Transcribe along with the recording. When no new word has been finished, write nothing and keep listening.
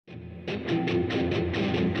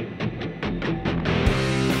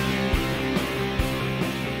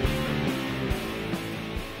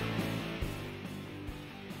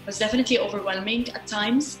was definitely overwhelming at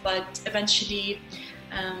times, but eventually,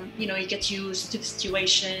 you get used to the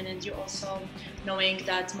situation, and you also knowing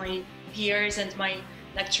that my peers and my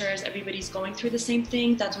lecturers, everybody's going through the same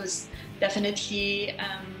thing. That was definitely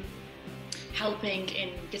helping in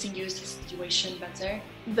getting used to the situation better.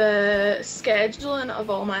 The scheduling of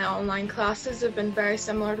all my online classes have been very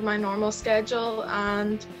similar to my normal schedule,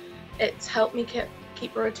 and it's helped me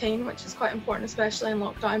keep a routine, which is quite important, especially in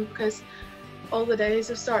lockdown, because all the days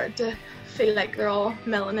have started to feel like they're all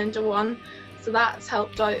melting into one. So that's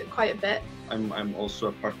helped out quite a bit. I'm also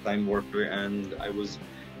a part-time worker, and I was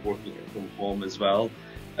working from home as well,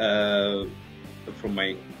 from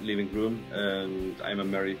my living room. And I'm a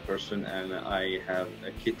married person, and I have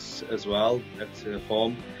kids as well at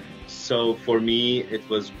home. So for me, it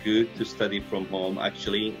was good to study from home,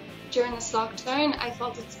 actually. During this lockdown, I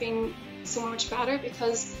felt it's been so much better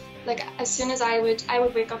because, like, as soon as I would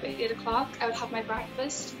wake up at 8 o'clock, I would have my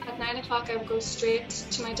breakfast. At 9 o'clock, I would go straight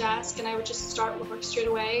to my desk and I would just start work straight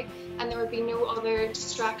away, and there would be no other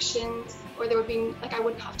distractions, or there would be, like, I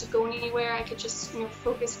wouldn't have to go anywhere. I could just,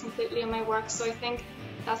 focus completely on my work. So I think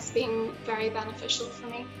that's been very beneficial for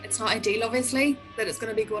me. It's not ideal, obviously, that it's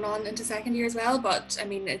going to be going on into second year as well, but I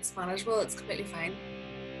mean, it's manageable, it's completely fine.